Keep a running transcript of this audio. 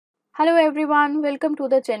Hello everyone, welcome to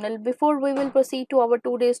the channel. Before we will proceed to our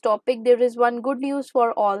today's topic, there is one good news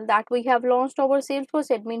for all that we have launched our Salesforce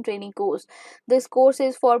admin training course. This course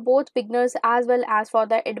is for both beginners as well as for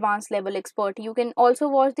the advanced level expert. You can also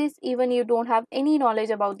watch this even you don't have any knowledge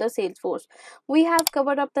about the Salesforce. We have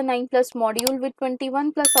covered up the 9 plus module with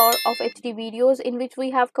 21 plus hour of HD videos in which we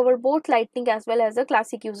have covered both Lightning as well as the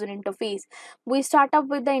classic user interface. We start up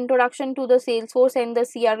with the introduction to the Salesforce and the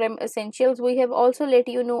CRM essentials. We have also let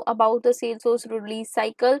you know about the Salesforce release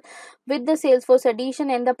cycle with the Salesforce edition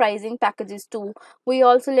and the pricing packages too. We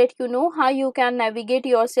also let you know how you can navigate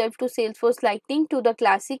yourself to Salesforce Lightning to the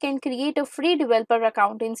classic and create a free developer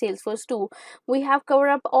account in Salesforce too. We have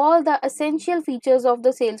covered up all the essential features of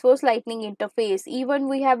the Salesforce Lightning interface. Even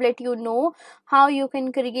we have let you know how you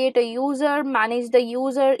can create a user, manage the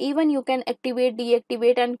user, even you can activate,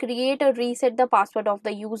 deactivate and create or reset the password of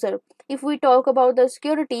the user. If we talk about the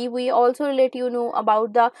security, we also let you know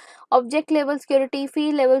about the object level security,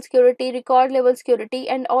 field level security, record level security,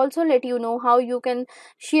 and also let you know how you can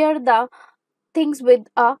share the things with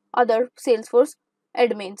other Salesforce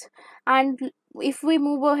admins. And if we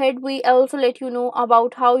move ahead, we also let you know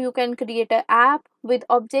about how you can create an app with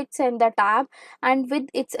objects and the tab and with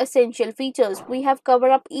its essential features. We have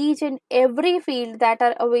covered up each and every field that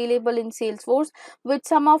are available in Salesforce with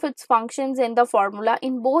some of its functions and the formula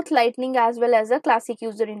in both Lightning as well as the classic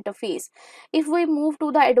user interface. If we move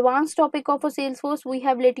to the advanced topic of a Salesforce, we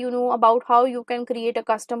have let you know about how you can create a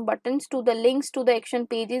custom buttons to the links to the action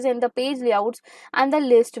pages and the page layouts and the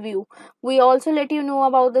list view. We also let you know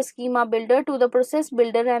about the schema builder to the process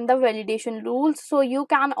builder and the validation rules, so you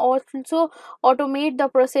can also automate the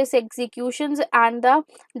process executions and the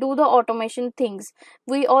do the automation things.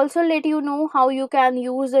 We also let you know how you can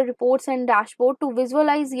use the reports and dashboard to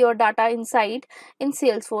visualize your data inside in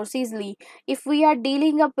Salesforce easily. If we are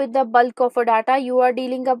dealing up with the bulk of a data, you are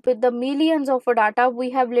dealing up with the millions of a data,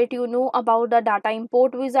 we have let you know about the data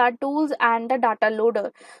import wizard tools and the data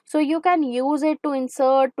loader, so you can use it to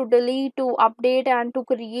insert, to delete, to update and to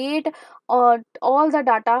create all the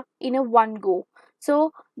data in a one go.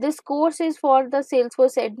 So this course is for the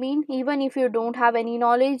Salesforce admin. Even if you don't have any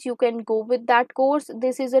knowledge, you can go with that course.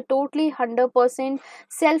 This is a totally 100%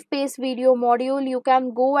 self-paced video module. You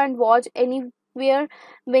can go and watch anywhere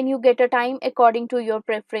when you get a time according to your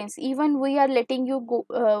preference. Even we are letting you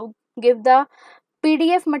go, give the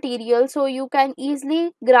PDF material so you can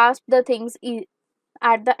easily grasp the things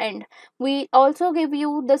at the end. We also give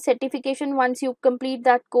you the certification once you complete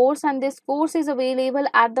that course, and this course is available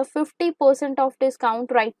at the 50% of discount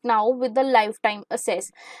right now with the lifetime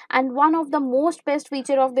access. And one of the most best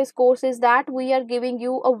feature of this course is that we are giving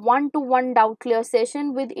you a one-to-one doubt clear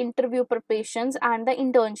session with interview preparations and the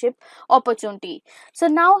internship opportunity. So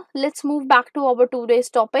now let's move back to our today's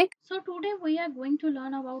topic. So today we are going to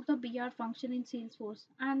learn about the BR function in Salesforce,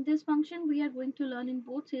 and this function we are going to learn in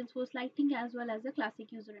both Salesforce Lightning as well as the classic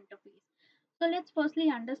user interface. So let's firstly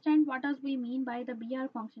understand what does we mean by the BR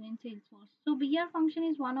function in Salesforce. So BR function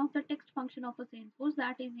is one of the text function of a Salesforce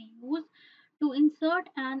that is used to insert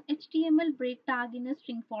an HTML break tag in a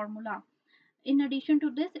string formula. In addition to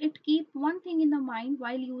this, it keep one thing in the mind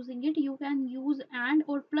while using it. You can use and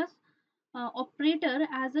or plus operator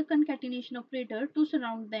as a concatenation operator to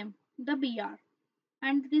surround them, the BR.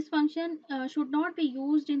 And this function should not be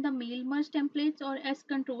used in the mail merge templates or as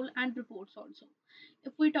control and reports also.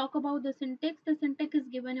 If we talk about the syntax is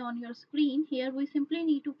given on your screen. Here we simply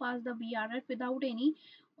need to pass the BRF without any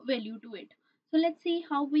value to it. So let's see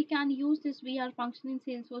how we can use this BR function in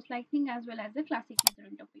Salesforce Lightning as well as the classic user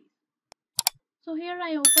interface. So here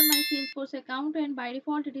I open my Salesforce account, and by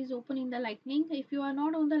default it is open in the Lightning. If you are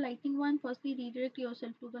not on the Lightning one, firstly redirect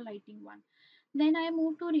yourself to the Lightning one. Then I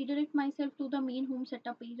move to redirect myself to the main home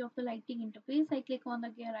setup page of the Lightning interface. I click on the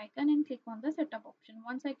gear icon and click on the setup option.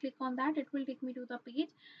 Once I click on that, it will take me to the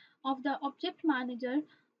page of the object manager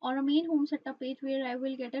or a main home setup page where I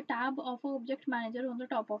will get a tab of a object manager on the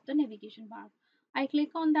top of the navigation bar. I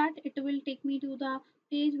click on that, it will take me to the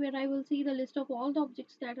page where I will see the list of all the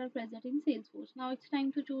objects that are present in Salesforce. Now it's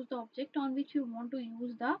time to choose the object on which you want to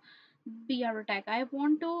use the BR tag. I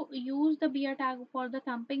want to use the BR tag for the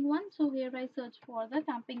camping one. So here I search for the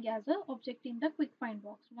camping as a object in the quick find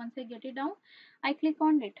box. Once I get it down, I click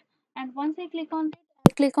on it. And once I click on it,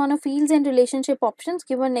 I click on a fields and relationship options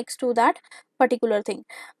given next to that particular thing.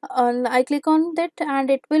 I click on that and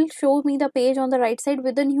it will show me the page on the right side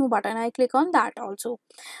with the new button. I click on that also.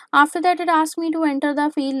 After that, it asks me to enter the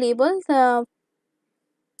field label. After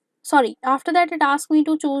that, it asks me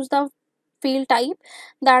to choose the field type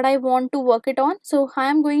that I want to work it on. So I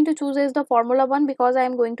am going to choose as the formula one because I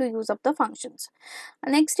am going to use up the functions.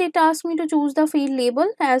 Next it asks me to choose the field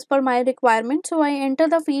label as per my requirement. So I enter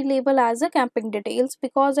the field label as a camping details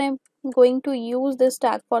because I am going to use this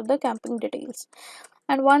tag for the camping details.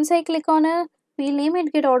 And once I click on a field name,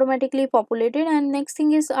 it get automatically populated. And next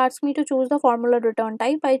thing is ask me to choose the formula return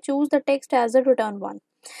type. I choose the text as a return one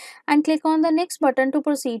and click on the next button to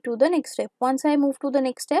proceed to the next step. Once I move to the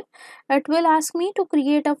next step, it will ask me to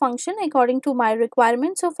create a function according to my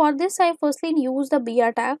requirement. So for this, I firstly use the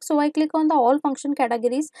BR tag. So I click on the all function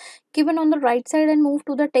categories given on the right side and move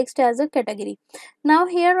to the text as a category. Now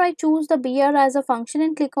here I choose the BR as a function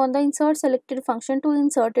and click on the insert selected function to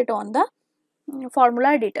insert it on the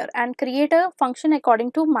formula editor and create a function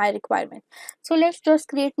according to my requirement. So let's just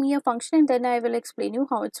create me a function and then I will explain you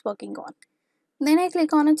how it's working on. Then I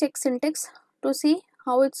click on a check syntax to see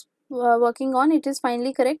how it's working on. It is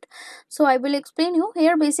finally correct. So I will explain you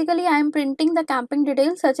here. Basically I am printing the camping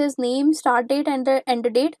details such as name, start date and the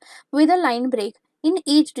end date with a line break in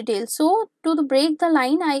each detail. So to break the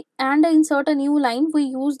line and insert a new line, we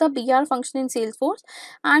use the BR function in Salesforce,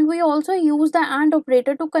 and we also use the AND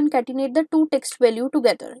operator to concatenate the two text value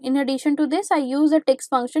together. In addition to this, I use the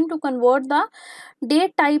text function to convert the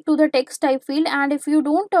date type to the text type field, and if you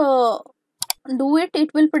don't do it,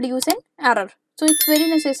 it will produce an error. So it's very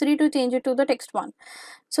necessary to change it to the text one.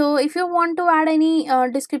 So if you want to add any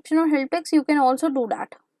description or help text, you can also do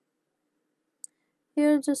that.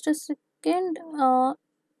 Here, just a second.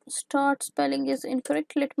 Start spelling is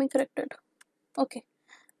incorrect. Let me correct it. Okay.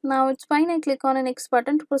 Now it's fine. I click on the next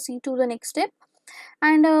button to proceed to the next step.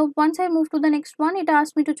 And once I move to the next one, it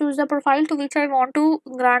asks me to choose the profile to which I want to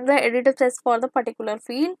grant the edit access for the particular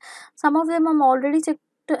field. Some of them I'm already checked.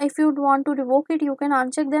 If you want to revoke it, you can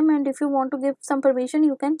uncheck them, and if you want to give some permission,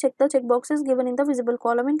 you can check the checkboxes given in the visible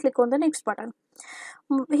column and click on the next button.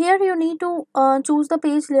 Here you need to choose the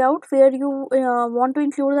page layout where you want to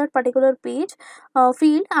include that particular page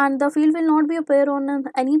field, and the field will not be appear on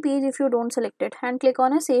any page if you don't select it, and click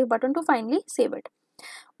on a save button to finally save it.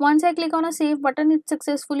 Once I click on a save button, it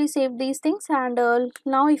successfully saved these things. And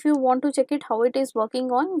now if you want to check it how it is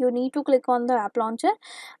working on, you need to click on the app launcher,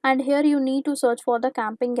 and here you need to search for the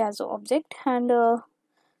camping as object, and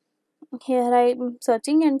here I'm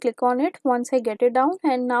searching and click on it. Once I get it down,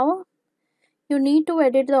 and now you need to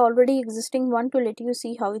edit the already existing one to let you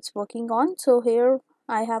see how it's working on. So here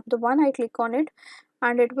I have the one. I click on it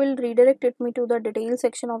and it will redirect it me to the details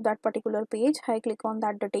section of that particular page. I click on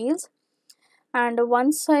that details, and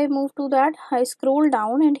once I move to that, I scroll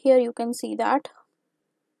down, and here you can see that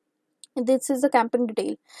this is the camping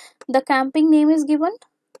detail. The camping name is given.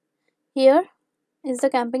 Here is the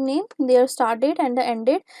camping name, their start date and the end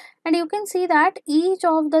date, and you can see that each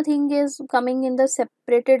of the thing is coming in the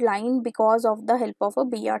separated line because of the help of a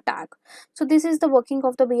BR tag. So this is the working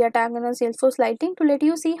of the BR tag in a Salesforce Lighting. To let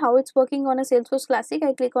you see how it's working on a Salesforce Classic,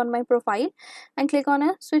 I click on my profile and click on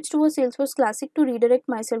a switch to a Salesforce Classic to redirect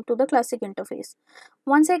myself to the Classic interface.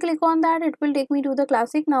 Once I click on that, it will take me to the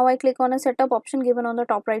Classic. Now I click on a setup option given on the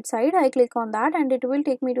top right side. I click on that and it will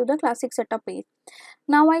take me to the Classic setup page.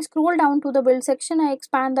 Now I scroll down to the build section. I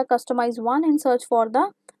expand the customize one and search for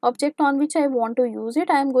the object on which I want to use it.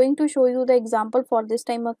 I am going to show you the example for this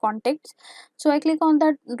time of context. So I click on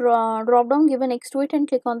the drop down given next to it and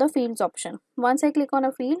click on the fields option. Once I click on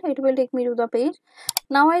a field, it will take me to the page.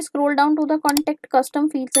 Now I scroll down to the contact custom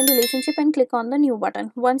fields and relationship and click on the new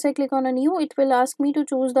button. Once I click on a new, it will ask me to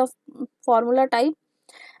choose the formula type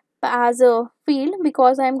as a field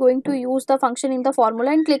because I am going to use the function in the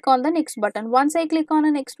formula, and click on the next button. Once I click on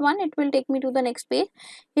the next one, it will take me to the next page.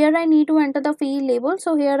 Here I need to enter the field label.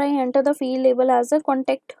 So here I enter the field label as a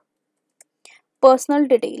contact personal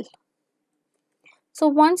detail. So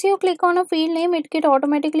once you click on a field name, it get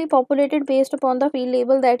automatically populated based upon the field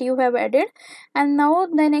label that you have added. And now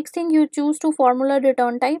the next thing, you choose to formula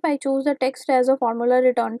return type. I choose the text as a formula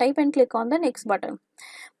return type and click on the next button.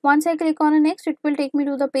 Once I click on a next, it will take me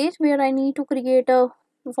to the page where I need to create a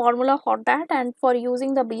formula for that, and for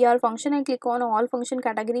using the BR function, I click on all function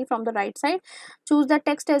category from the right side, choose the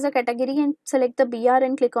text as a category and select the BR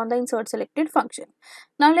and click on the insert selected function.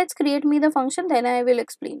 Now let's create me the function, then I will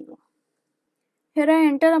explain you. Here I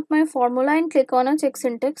enter up my formula and click on a check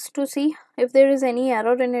syntax to see if there is any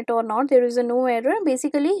error in it or not. There is no error.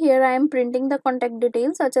 Basically here I am printing the contact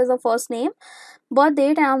details such as the first name, birth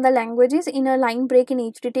date and the languages in a line break in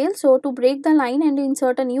each detail. So to break the line and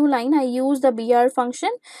insert a new line, I use the BR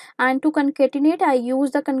function, and to concatenate I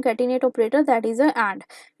use the concatenate operator, that is a AND.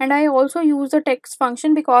 And I also use the text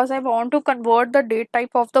function because I want to convert the date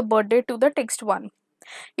type of the birthday to the text one.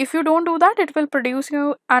 If you don't do that, it will produce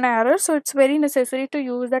you an error. So it's very necessary to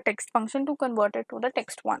use the text function to convert it to the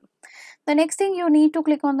text one. The next thing, you need to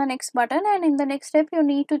click on the next button, and in the next step you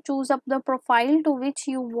need to choose up the profile to which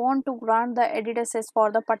you want to grant the edit access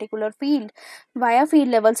for the particular field via field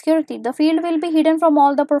level security. The field will be hidden from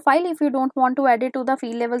all the profile if you don't want to add it to the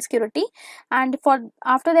field level security. And for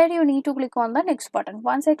after that, you need to click on the next button.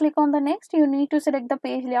 Once I click on the next, you need to select the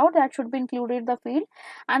page layout that should be included the field,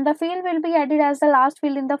 and the field will be added as the last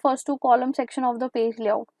field in the first two column section of the page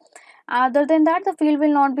layout. Other than that, the field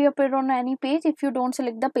will not be appeared on any page if you don't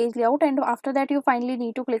select the page layout. And after that, you finally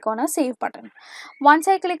need to click on a save button. Once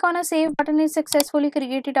I click on a save button, it successfully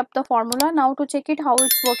created up the formula. Now to check it how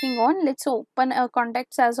it's working on, let's open a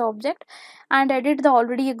contacts as object and edit the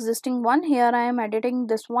already existing one. Here I am editing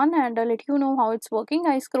this one, and I'll let you know how it's working.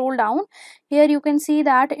 I scroll down. Here you can see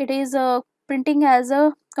that it is printing as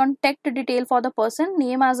a contact detail for the person,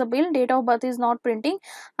 name as a bill, date of birth is not printing,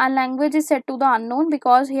 and language is set to the unknown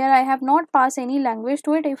because here I have not passed any language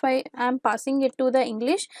to it. If I am passing it to the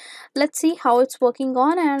English, let's see how it's working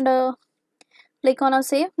on, and click on a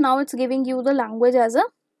save. Now it's giving you the language as a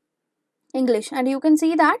English, and you can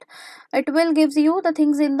see that it will gives you the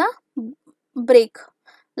things in the break,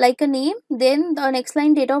 like a name, then the next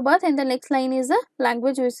line date of birth, and the next line is the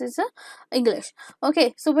language, which is English.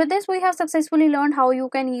 Okay, so with this we have successfully learned how you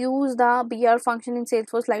can use the BR function in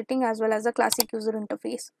Salesforce Lighting as well as the classic user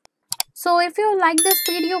interface. So if you like this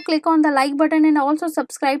video, click on the like button and also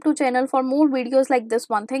subscribe to channel for more videos like this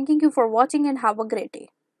one. Thanking you for watching and have a great day.